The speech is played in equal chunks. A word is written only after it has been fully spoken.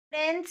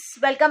Friends,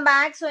 welcome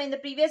back. So in the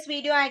previous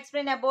video I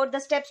explained about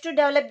the steps to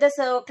develop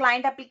the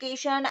client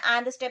application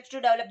and the steps to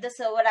develop the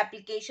server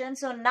application.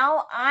 So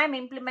now I'm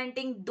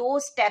implementing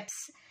those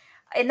steps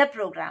in the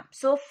program.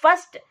 So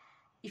first,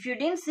 if you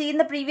didn't see in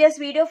the previous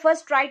video,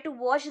 first try to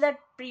watch that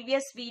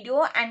previous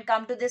video and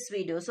come to this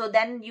video. So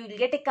then you'll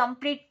get a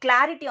complete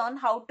clarity on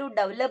how to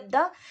develop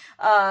the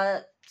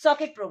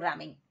socket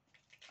programming.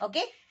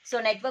 Okay,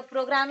 so network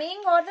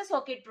programming or the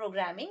socket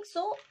programming.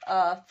 So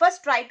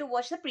first try to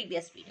watch the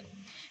previous video.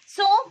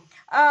 So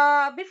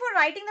before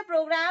writing the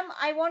program,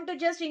 I want to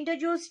just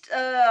introduce,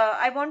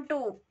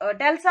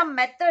 tell some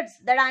methods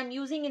that I'm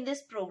using in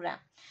this program.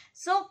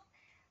 So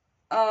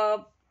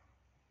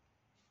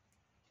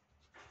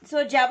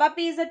JavaP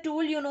is a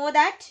tool, you know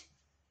that,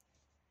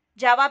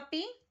 JavaP,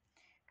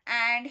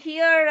 and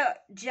here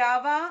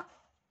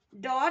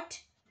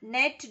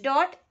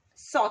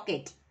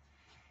java.net.socket.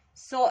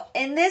 So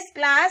in this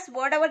class,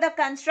 whatever the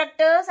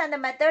constructors and the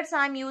methods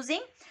I'm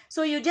using,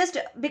 so you just,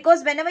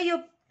 because whenever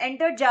you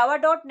enter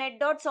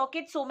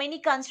java.net.socket, so many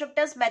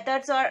constructors,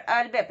 methods are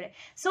available.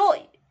 So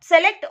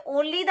select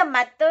only the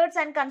methods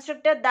and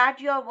constructor that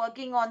you are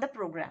working on the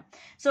program.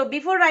 So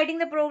before writing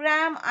the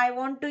program, I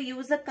want to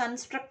use the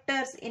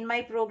constructors in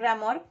my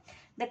program, or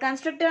the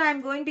constructor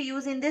I'm going to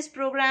use in this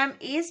program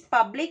is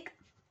public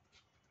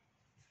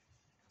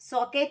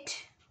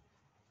socket.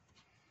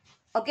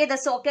 Okay, the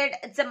socket,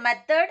 it's a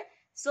method.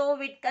 So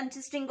it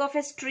consisting of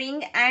a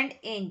string and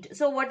int.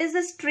 So what is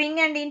the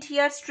string and int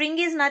here? String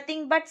is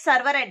nothing but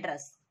server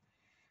address.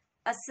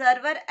 A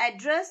server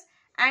address,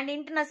 and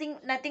int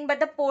nothing but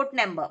the port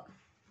number.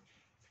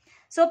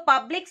 So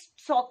public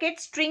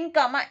socket string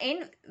comma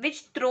in,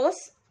 which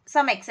throws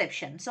some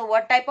exception. So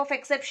what type of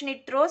exception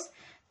it throws?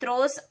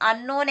 Throws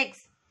unknown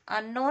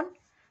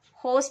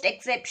host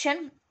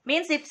exception.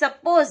 Means if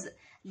suppose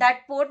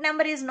that port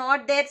number is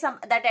not there,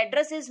 that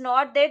address is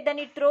not there, then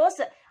it throws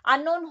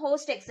unknown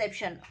host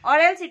exception, or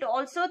else it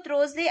also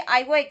throws the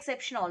IO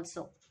exception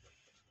also.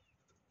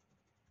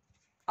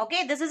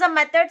 Okay, this is a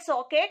method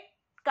socket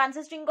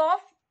consisting of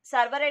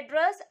server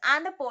address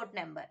and the port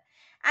number.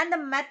 And the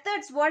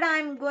methods what I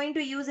am going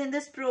to use in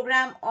this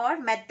program are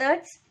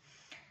methods.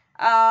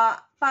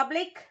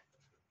 Public,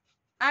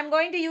 I am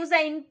going to use the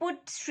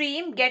input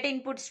stream, get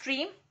input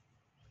stream.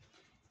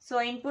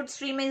 So input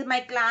stream is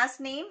my class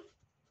name.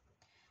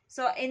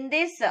 So in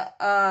this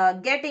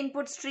get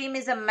input stream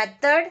is a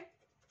method.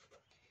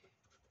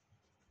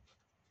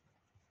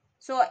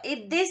 So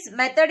if this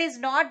method is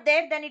not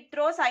there, then it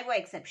throws IO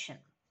exception.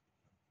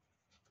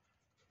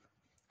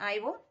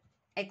 IO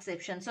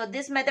exception. So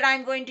this method I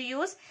am going to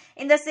use.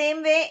 In the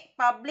same way,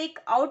 public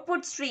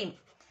output stream.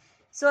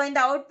 So in the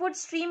output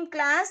stream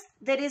class,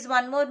 there is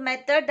one more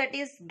method, that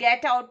is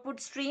get output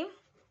stream.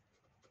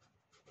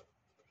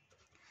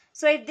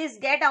 So if this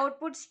get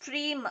output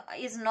stream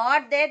is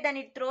not there, then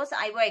it throws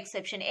IO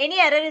exception. Any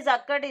error is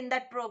occurred in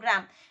that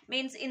program,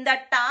 means in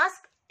that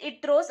task,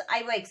 it throws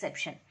IO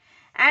exception.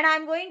 And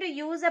I'm going to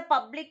use a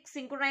public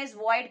synchronized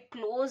void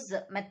close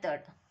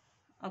method.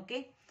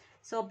 Okay.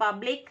 So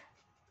public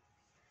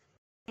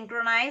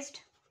synchronized.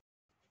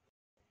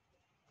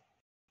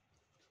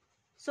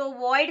 So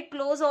void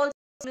close also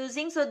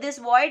using. So this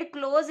void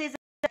close is a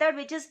method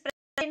which is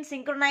present in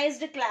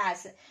synchronized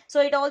class.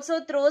 So it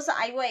also throws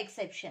IO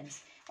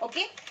exceptions.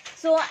 Okay,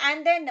 so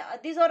and then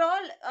these are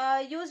all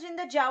used in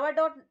the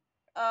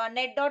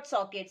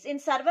java.net.sockets. In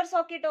server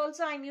socket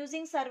also I am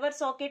using server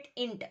socket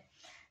int.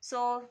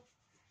 So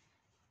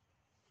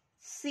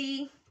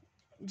C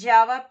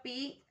java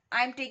p,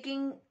 I am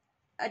taking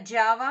a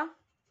java.net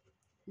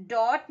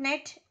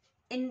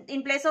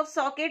in place of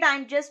socket. I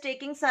am just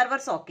taking server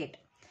socket.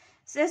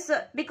 So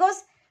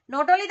because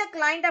not only the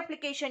client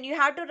application, you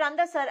have to run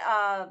the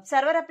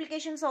server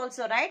applications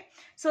also, right?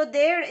 So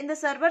there in the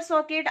server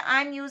socket,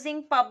 I am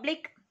using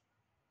public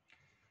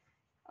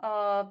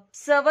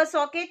server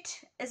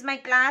socket is my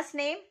class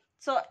name.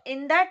 So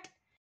in that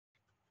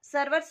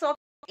server socket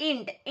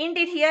int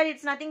it here,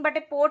 it's nothing but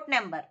a port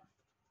number.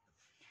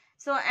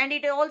 So and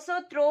it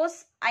also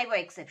throws IO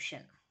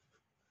exception.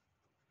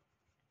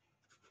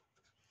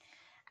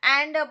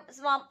 And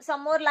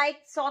some more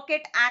like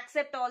socket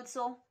accept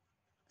also.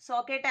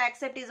 Socket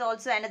accept is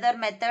also another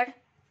method.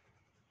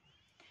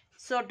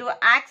 So to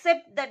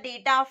accept the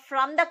data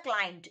from the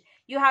client,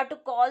 you have to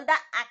call the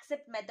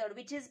accept method,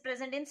 which is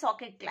present in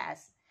socket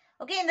class.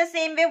 Okay, in the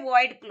same way,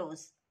 void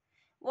close.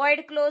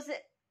 Void close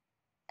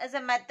is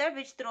a method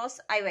which throws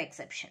IO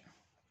exception.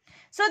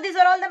 So these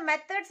are all the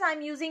methods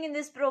I'm using in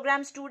this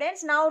program,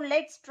 students. Now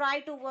let's try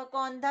to work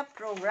on the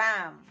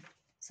program.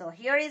 So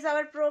here is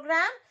our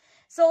program.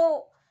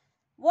 So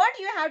what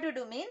you have to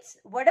do means,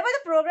 whatever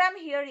the program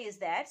here is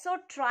there, so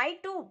try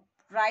to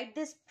write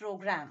this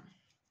program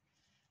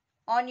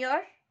on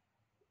your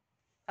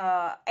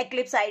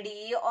Eclipse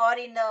IDE or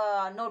in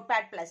the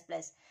Notepad++.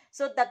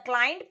 So the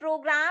client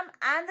program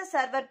and the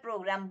server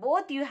program,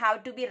 both you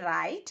have to be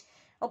right.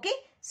 Okay,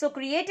 so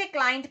create a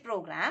client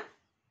program,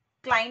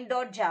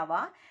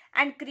 client.java,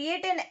 and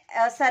create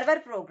a server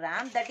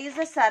program, that is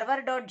a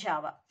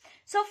server.java.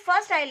 So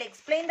first I'll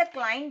explain the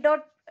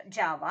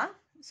client.java.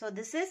 So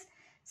this is,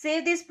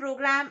 save this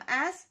program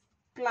as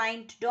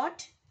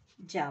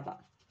client.java.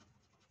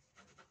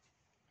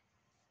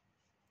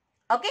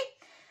 Okay.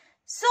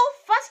 So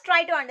first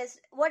try to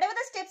understand whatever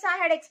the steps I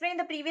had explained in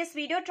the previous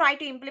video, try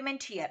to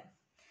implement here.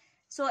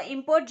 So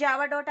import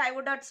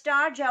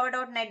java.io.star,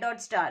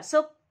 java.net.star.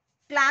 So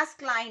class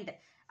client,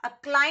 a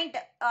client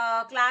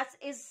class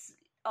is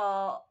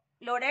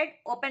loaded,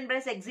 open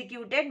brace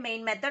executed,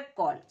 main method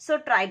call. So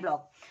try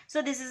block.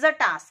 So this is a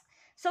task.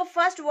 So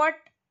first what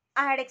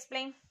I had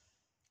explained,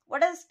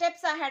 what are the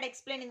steps I had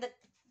explained in the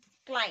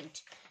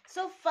client.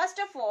 So first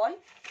of all,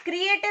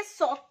 create a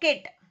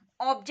socket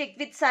object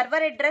with server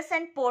address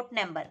and port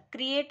number.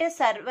 Create a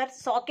server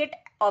socket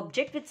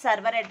object with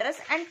server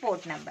address and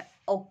port number.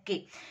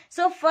 Okay.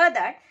 So for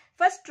that,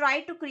 first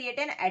try to create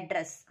an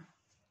address.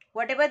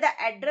 Whatever the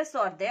address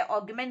or there,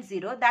 argument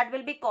 0, that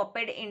will be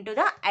copied into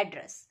the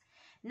address.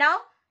 Now,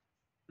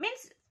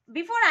 means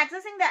before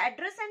accessing the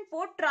address and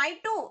port, try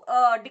to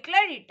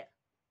declare it.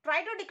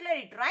 Try to declare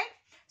it, right?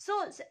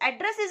 So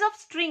address is of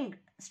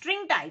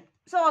string type.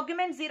 So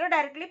argument 0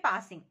 directly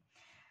passing.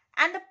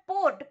 And the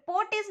port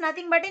is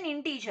nothing but an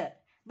integer.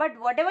 But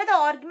whatever the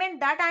argument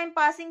that I am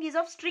passing is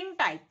of string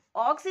type.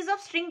 Aux is of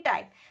string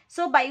type.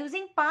 So by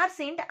using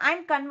parseInt, I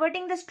am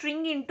converting the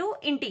string into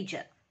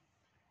integer.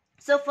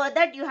 So for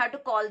that you have to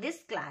call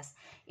this class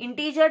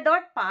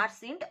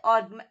integer.parseInt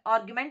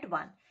argument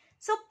 1.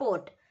 So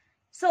port.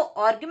 So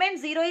argument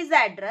 0 is the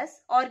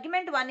address.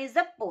 Argument 1 is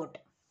the port.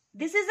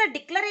 This is a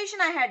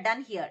declaration I had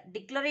done here.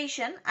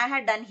 Declaration I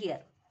had done here.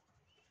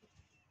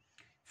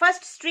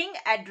 First string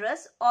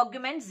address,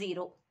 argument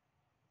 0.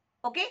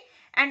 Okay.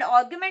 And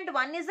argument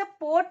 1 is a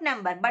port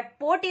number. But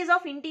port is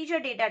of integer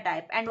data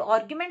type. And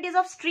argument is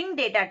of string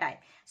data type.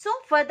 So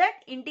for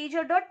that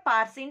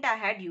integer.parseInt I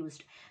had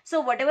used.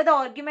 So whatever the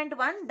argument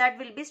 1, that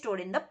will be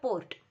stored in the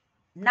port.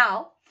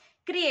 Now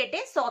create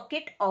a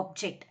socket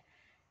object.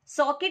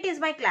 Socket is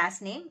my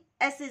class name.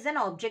 S is an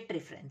object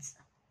reference.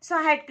 So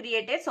I had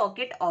created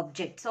socket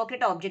object.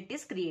 Socket object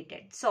is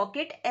created.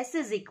 Socket S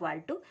is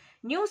equal to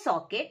new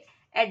socket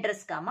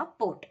address comma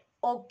port.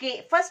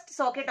 Okay, first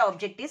socket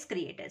object is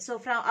created. So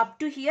from up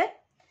to here,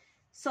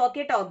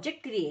 socket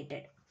object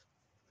created.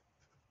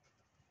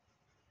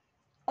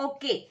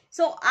 Okay,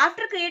 so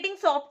after creating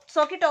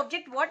socket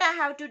object, what I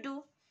have to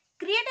do?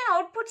 Create an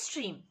output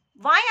stream.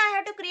 Why I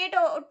have to create an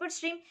output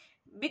stream?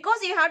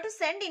 Because you have to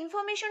send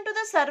information to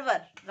the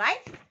server,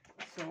 right?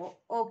 So,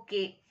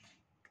 okay.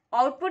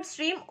 Output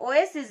stream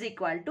OS is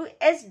equal to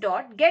S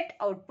dot get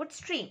output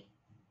stream.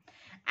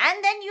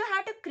 And then you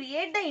have to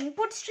create the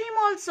input stream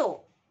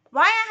also.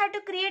 Why I have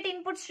to create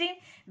input stream?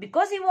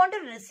 Because you want to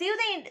receive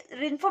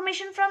the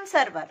information from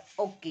server.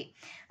 Okay.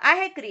 I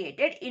have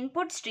created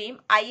input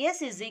stream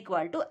IS is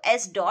equal to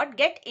S dot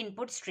get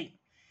input stream.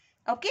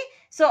 Okay.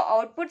 So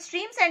output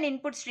streams and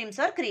input streams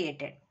are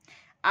created.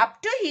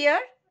 Up to here,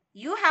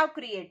 you have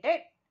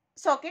created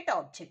socket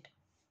object.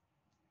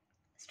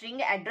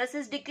 String address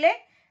is declared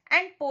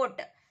and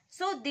port.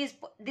 So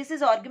this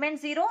is argument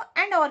 0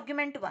 and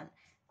argument 1.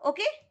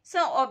 Okay. So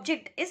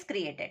object is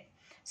created.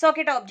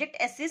 Socket object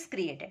S is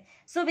created.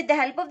 So with the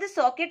help of the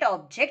socket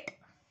object,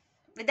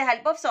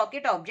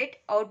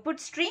 output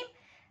stream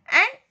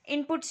and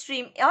input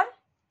stream are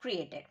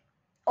created.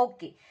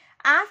 Okay.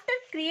 After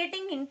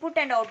creating input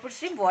and output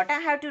stream, what I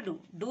have to do?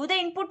 Do the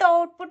input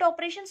or output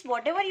operations,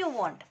 whatever you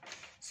want.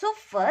 So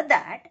for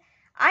that,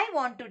 I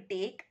want to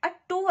take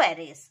two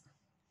arrays.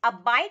 A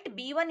byte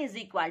B1 is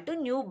equal to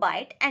new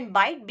byte and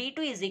byte B2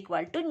 is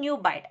equal to new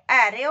byte.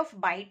 An array of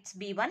bytes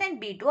B1 and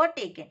B2 are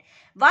taken.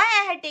 Why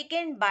I had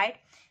taken byte?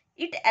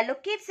 It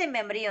allocates a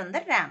memory on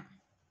the RAM.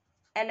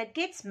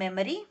 Allocates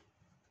memory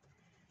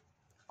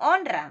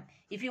on RAM.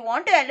 If you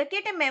want to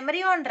allocate a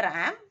memory on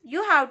RAM,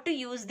 you have to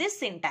use this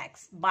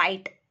syntax.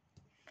 Byte.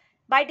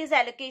 Byte is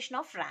allocation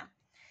of RAM.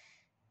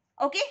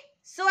 Okay.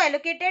 So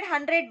allocated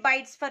 100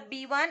 bytes for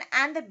B1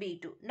 and the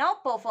B2. Now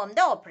perform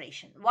the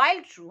operation.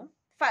 While true,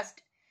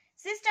 first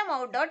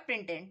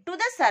systemout.println to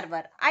the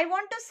server. I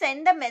want to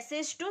send the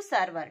message to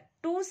server.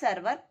 To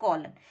server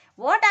colon.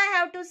 What I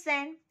have to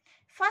send?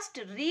 First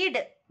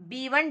read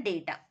B1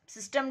 data.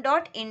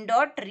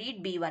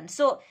 System.in.read B1.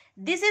 So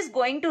this is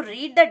going to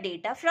read the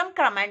data from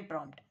command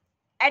prompt.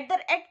 At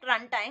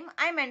runtime,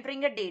 I am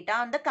entering a data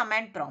on the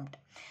command prompt.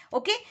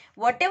 Okay.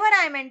 Whatever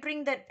I am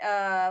entering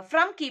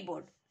from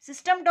keyboard.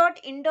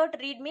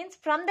 System.in.read means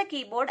from the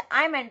keyboard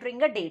I am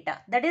entering a data.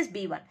 That is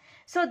B1.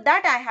 So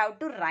that I have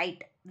to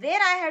write.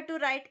 Where I have to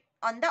write?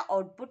 On the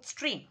output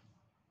stream.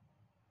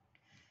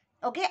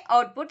 Okay.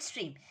 Output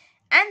stream.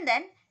 And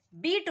then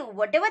B2,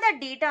 whatever the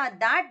data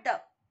that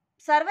the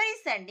server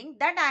is sending,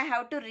 that I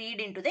have to read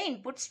into the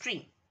input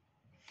stream.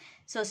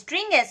 So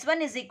string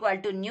S1 is equal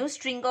to new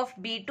string of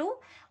B2.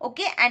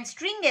 Okay. And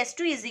string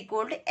S2 is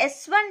equal to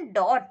S1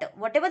 dot,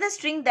 whatever the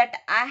string that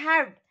I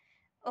have,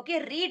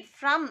 okay, read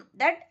from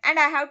that, and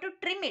I have to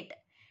trim it.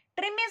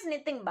 Trim is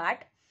nothing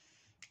but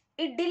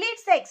it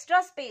deletes the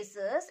extra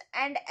spaces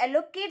and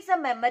allocates the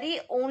memory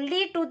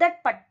only to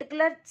that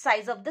particular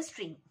size of the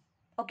string.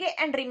 Okay.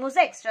 And removes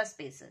the extra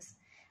spaces.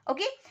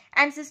 Okay,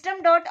 and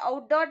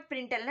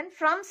system.out.println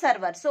from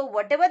server. So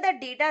whatever the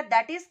data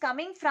that is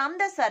coming from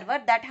the server,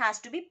 that has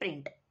to be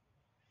print.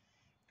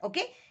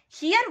 Okay,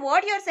 here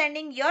what you're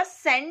sending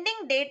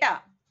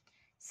data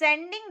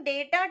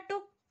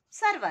to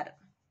server.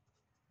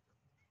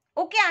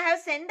 Okay, I have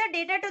sent the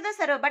data to the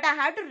server, but I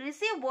have to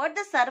receive what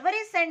the server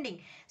is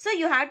sending. So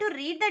you have to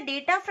read the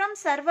data from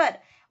server.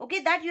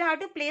 Okay, that you have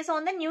to place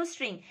on the new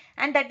string,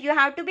 and that you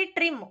have to be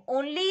trim.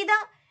 Only the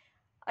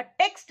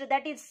text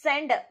that is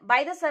sent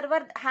by the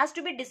server has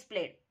to be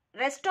displayed.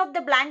 Rest of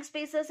the blank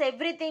spaces,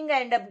 everything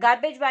and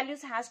garbage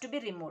values has to be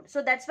removed.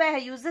 So that's why I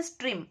use this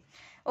trim.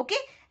 Okay,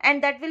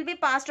 and that will be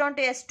passed on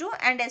to S2,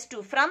 and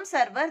S2 from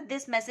server,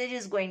 this message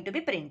is going to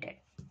be printed.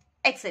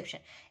 Exception.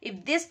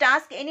 If this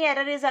task any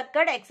error is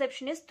occurred,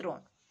 exception is thrown.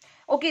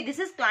 Okay, this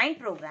is client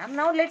program.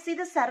 Now let's see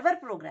the server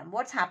program.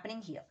 What's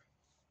happening here?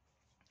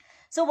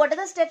 So what are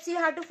the steps you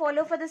have to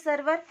follow for the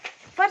server?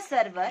 For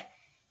server,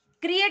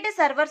 create a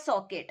server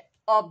socket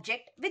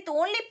object with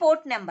only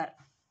port number.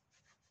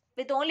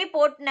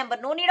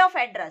 No need of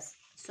address.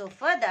 So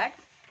for that,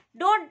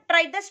 don't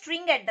write the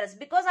string address,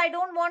 because I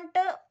don't want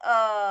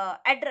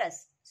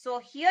address. So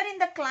here in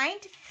the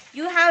client,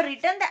 you have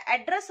written the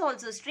address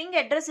also. String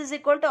address is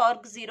equal to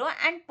org0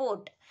 and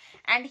port.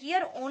 And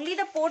here only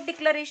the port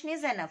declaration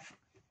is enough.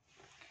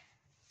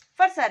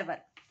 For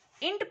server,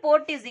 int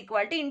port is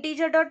equal to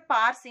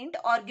integer.parseInt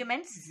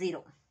argument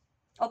 0.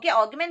 Okay,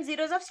 argument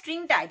 0 is of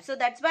string type. So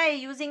that's why I am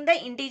using the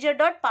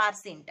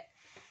integer.parseInt.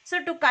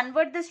 So to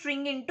convert the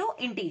string into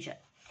integer.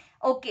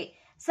 Okay,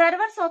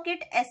 server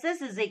socket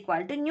SS is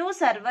equal to new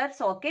server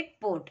socket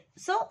port.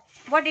 So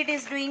what it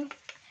is doing?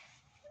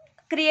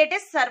 Create a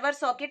server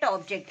socket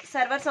object.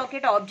 Server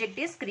socket object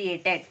is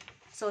created.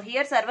 So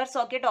here server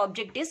socket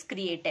object is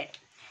created.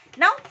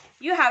 Now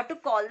you have to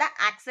call the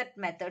accept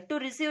method to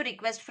receive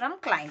request from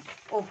client.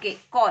 Okay,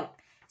 call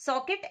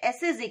socket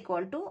S is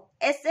equal to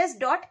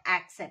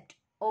ss.accept.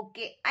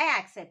 Okay, I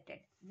accepted.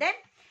 Then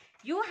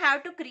you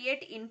have to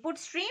create input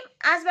stream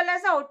as well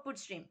as output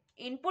stream.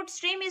 Input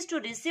stream is to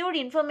receive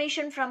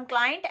information from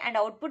client, and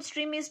output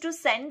stream is to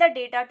send the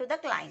data to the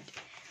client.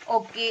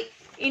 Okay,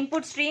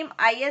 input stream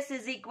is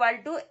is equal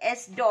to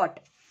s dot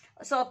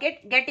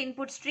socket get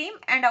input stream,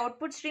 and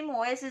output stream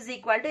os is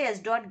equal to s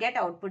dot get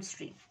output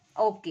stream.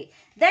 Okay,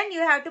 then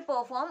you have to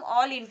perform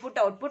all input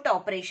output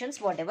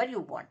operations whatever you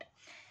want.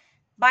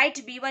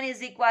 Byte b1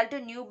 is equal to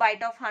new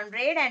byte of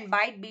 100, and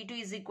byte b2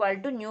 is equal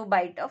to new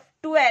byte of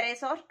 2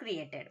 arrays are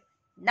created.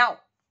 Now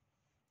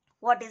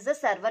what is the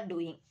server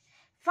doing?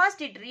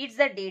 First it reads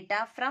the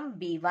data from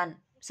b1.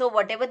 So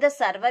whatever the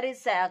server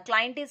is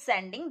client is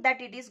sending,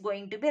 that it is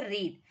going to be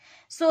read.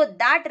 So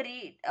that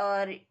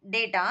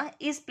data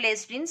is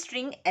placed in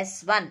string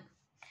s1.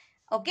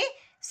 Okay,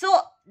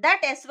 so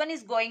that s1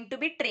 is going to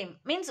be trim,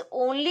 means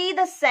only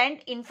the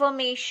sent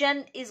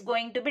information is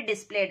going to be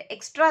displayed.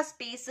 Extra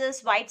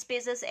spaces, white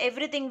spaces,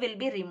 everything will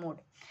be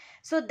removed.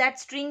 So that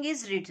string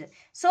is written.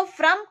 So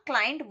from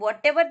client,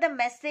 whatever the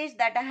message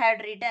that I had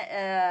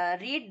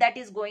written, read, that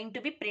is going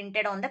to be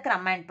printed on the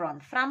command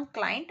prompt. From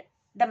client,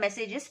 the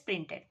message is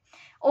printed.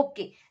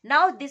 Okay,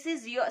 now this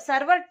is your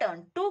server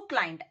turn to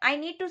client. I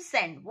need to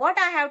send. What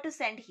I have to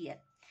send here?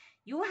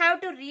 You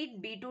have to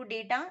read B2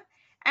 data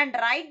and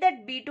write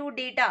that B2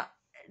 data.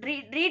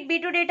 Read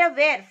B2 data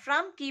where?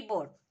 From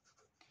keyboard.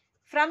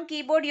 From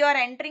keyboard you are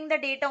entering the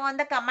data on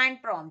the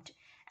command prompt,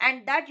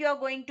 and that you are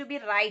going to be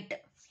write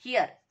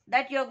here.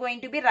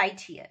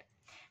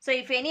 So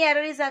if any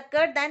error is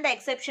occurred, then the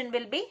exception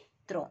will be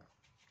thrown.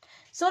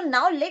 So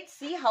now let's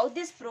see how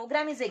this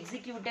program is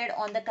executed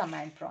on the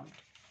command prompt.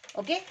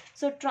 Okay,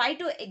 so try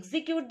to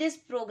execute this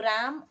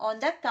program on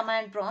the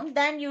command prompt,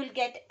 then you will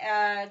get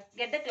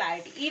the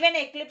clarity. Even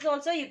Eclipse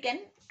also you can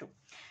do.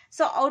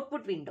 So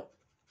output window.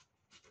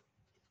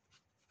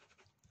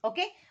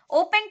 Okay,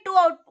 open two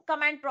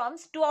command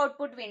prompts, two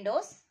output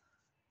windows.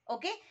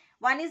 Okay,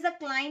 one is the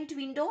client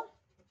window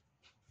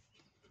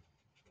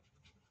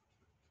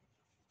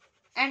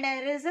and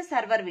there is a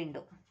server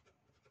window.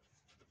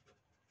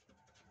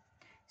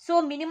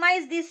 So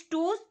minimize these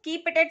two,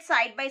 keep it at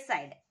side by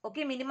side.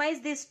 Okay, minimize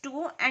these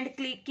two and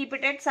keep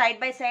it at side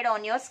by side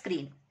on your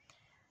screen.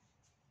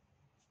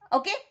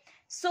 Okay,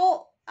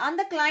 so on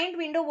the client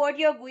window, what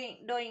you are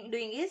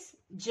doing is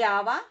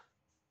Java.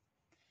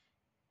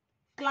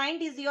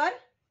 Client is your,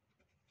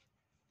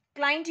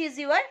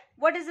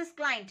 what is this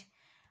client?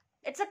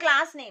 It's a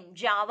class name,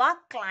 Java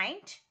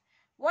client.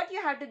 What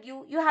you have to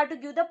give? You have to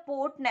give the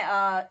port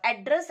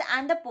address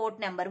and the port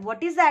number.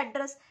 What is the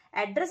address?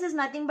 Address is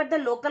nothing but the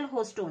local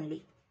host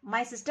only.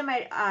 My system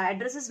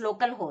address is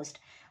local host.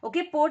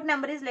 Okay, port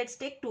number is, let's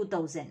take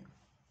 2000.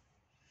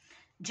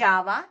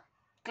 Java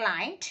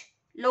client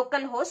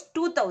local host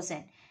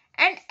 2000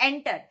 and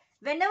enter.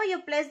 Whenever you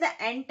press the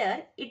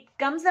enter, it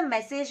comes a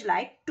message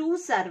like to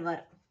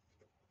server.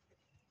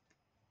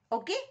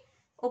 Okay,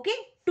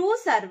 to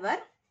server.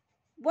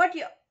 What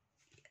you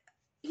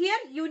here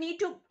you need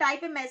to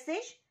type a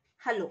message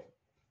hello.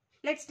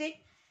 Let's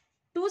take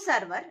to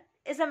server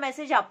is a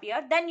message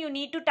appear. Then you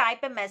need to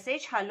type a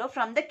message hello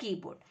from the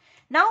keyboard.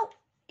 Now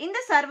In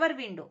the server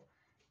window,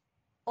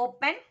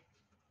 open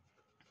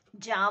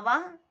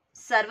Java,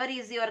 server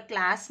is your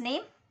class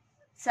name,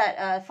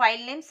 file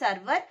name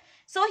server.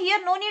 So here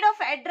no need of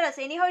address,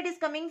 anyhow it is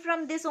coming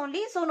from this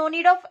only, so no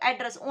need of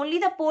address, only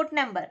the port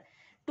number,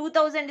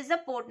 2000 is the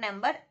port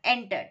number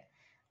entered.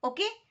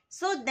 Okay,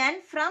 so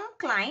then from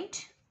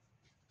client,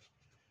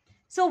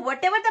 so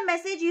whatever the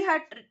message you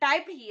have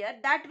typed here,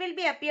 that will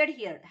be appeared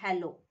here,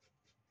 hello.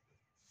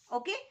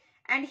 Okay,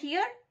 and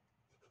here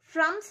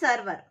from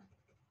server,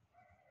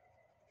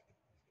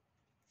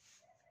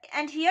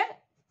 and here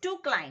to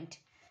client.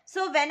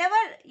 So whenever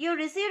you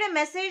received a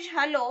message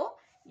hello,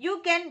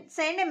 you can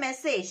send a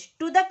message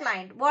to the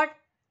client. What?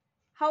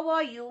 How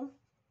are you?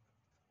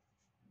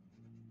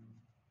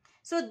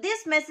 So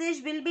this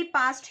message will be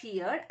passed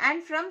here,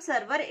 and from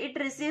server it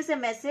receives a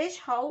message,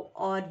 how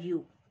are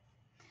you?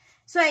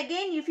 So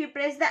again, if you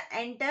press the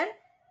enter,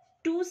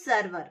 to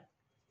server.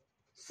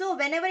 So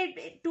whenever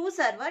it to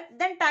server,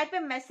 then type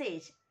a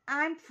message,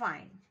 I'm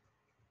fine.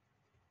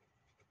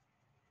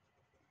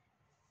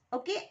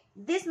 Okay,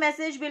 this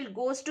message will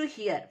goes to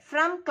here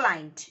from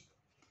client.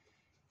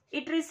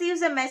 It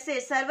receives a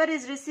message, server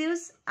is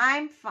receives,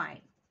 I'm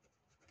fine.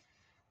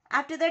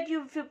 After that,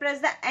 if you press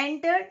the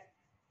enter,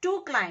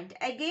 to client,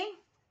 again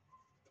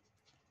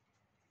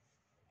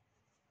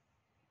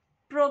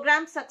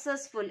program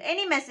successful,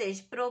 any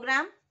message,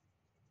 program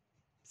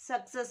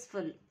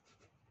successful.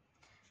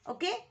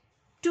 Okay,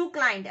 to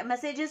client, a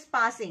message is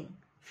passing.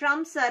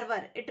 From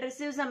server, it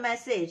receives a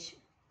message,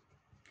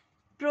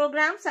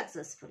 program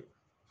successful.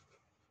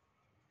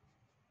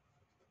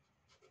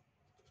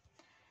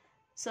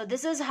 So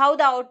this is how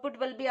the output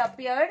will be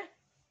appeared,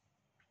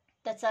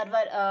 the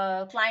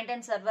server, client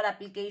and server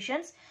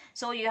applications.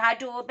 So you have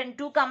to open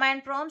 2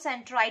 command prompts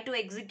and try to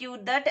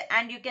execute that,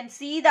 and you can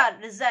see the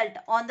result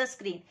on the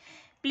screen.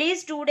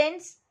 Please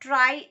students,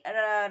 try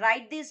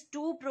write these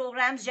 2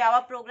 programs,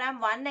 Java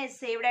program. One is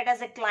saved it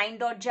as a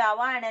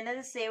client.java and another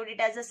is saved it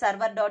as a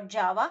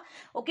server.java.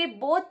 Okay,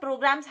 both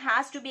programs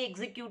has to be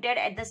executed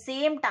at the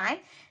same time.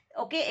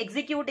 Okay,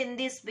 execute in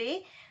this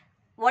way.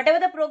 Whatever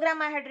the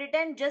program I had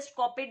written, just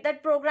copied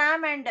that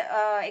program and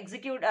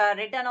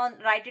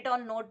write it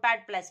on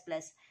Notepad++.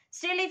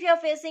 Still, if you are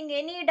facing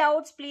any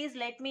doubts, please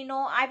let me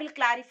know. I will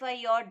clarify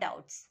your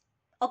doubts.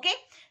 Okay,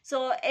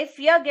 so if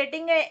you are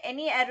getting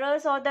any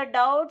errors or the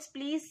doubts,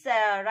 please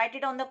write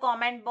it on the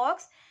comment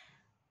box.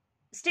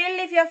 Still,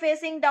 if you are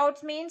facing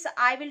doubts, means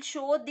I will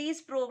show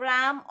this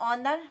program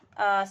on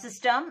the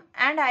system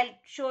and I'll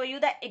show you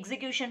the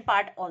execution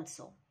part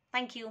also.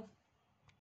 Thank you.